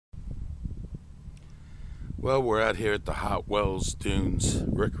Well, we're out here at the Hot Wells Dunes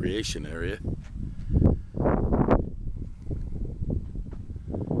recreation area.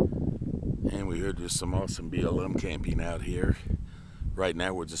 And we heard there's some awesome BLM camping out here. Right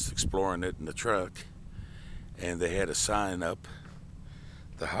now we're just exploring it in the truck. And they had a sign up,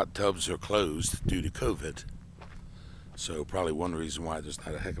 the hot tubs are closed due to COVID. So probably one reason why there's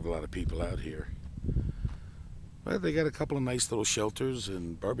not a heck of a lot of people out here. But they got a couple of nice little shelters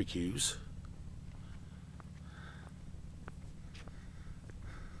and barbecues.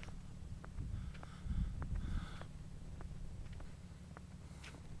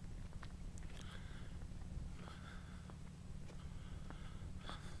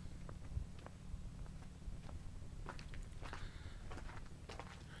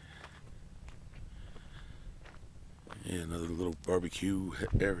 And another little barbecue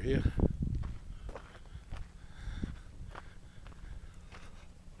area.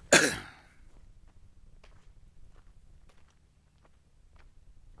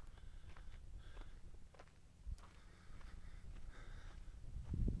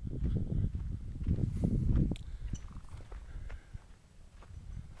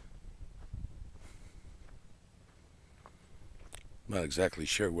 Not exactly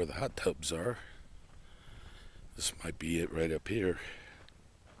sure where the hot tubs are. This might be it right up here.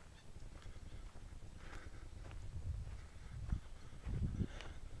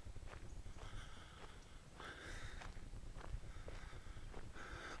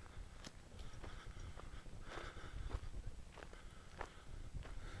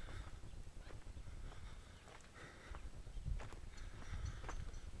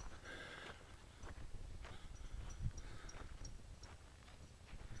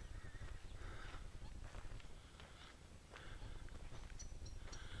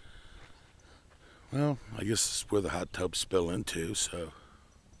 Well, I guess this is where the hot tubs spill into, so.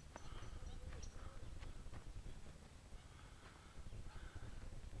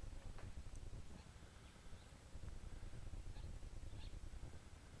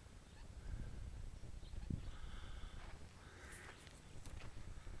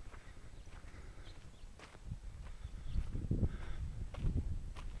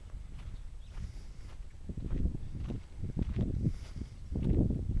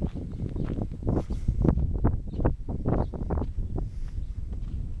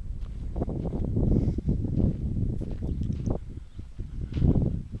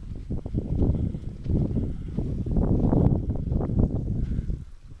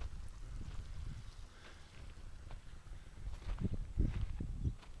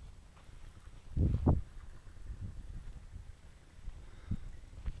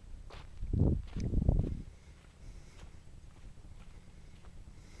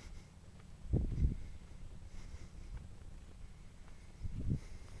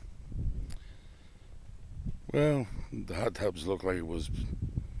 Well, the hot tubs look like it was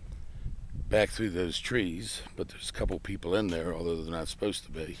back through those trees, but there's a couple people in there, although they're not supposed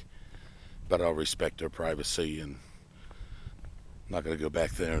to be. But I'll respect their privacy and I'm not going to go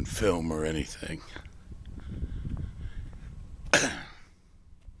back there and film or anything.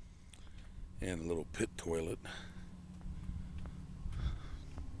 And a little pit toilet.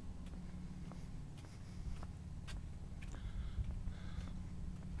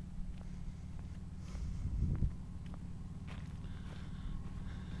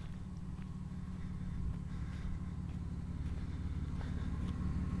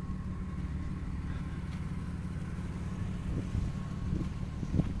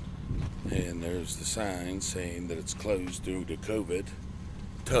 And there's the sign saying that it's closed due to COVID.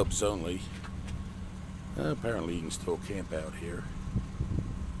 Tubs only. Apparently you can still camp out here.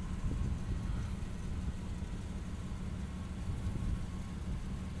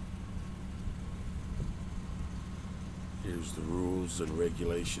 Here's the rules and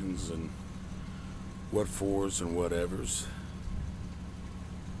regulations and what fors and whatevers.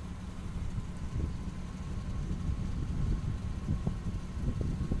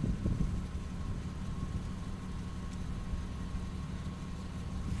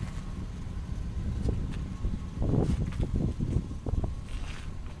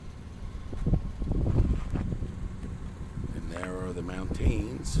 The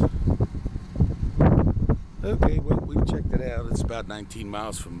mountains. Okay, well, we've checked it out. It's about 19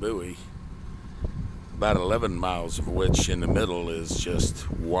 miles from Bowie, about 11 miles of which in the middle is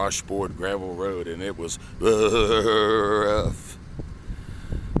just washboard gravel road, and it was rough.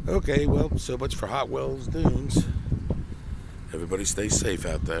 Okay, well, so much for Hot Wells Dunes. Everybody stay safe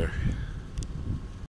out there.